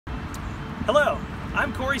Hello,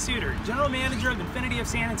 I'm Corey Suter, General Manager of Infinity of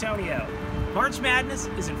San Antonio. March Madness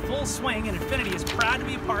is in full swing and Infinity is proud to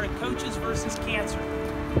be a part of Coaches vs. Cancer.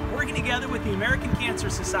 Working together with the American Cancer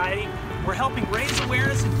Society, we're helping raise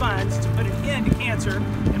awareness and funds to put an end to cancer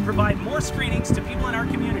and provide more screenings to people in our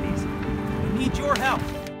communities. We need your help.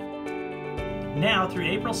 Now through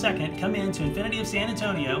April 2nd, come in to Infinity of San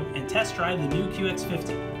Antonio and test drive the new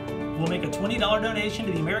QX50. We'll make a $20 donation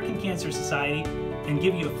to the American Cancer Society and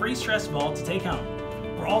give you a free stress ball to take home.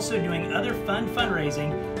 We're also doing other fun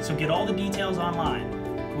fundraising, so get all the details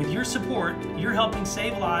online. With your support, you're helping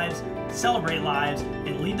save lives, celebrate lives,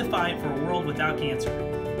 and lead the fight for a world without cancer.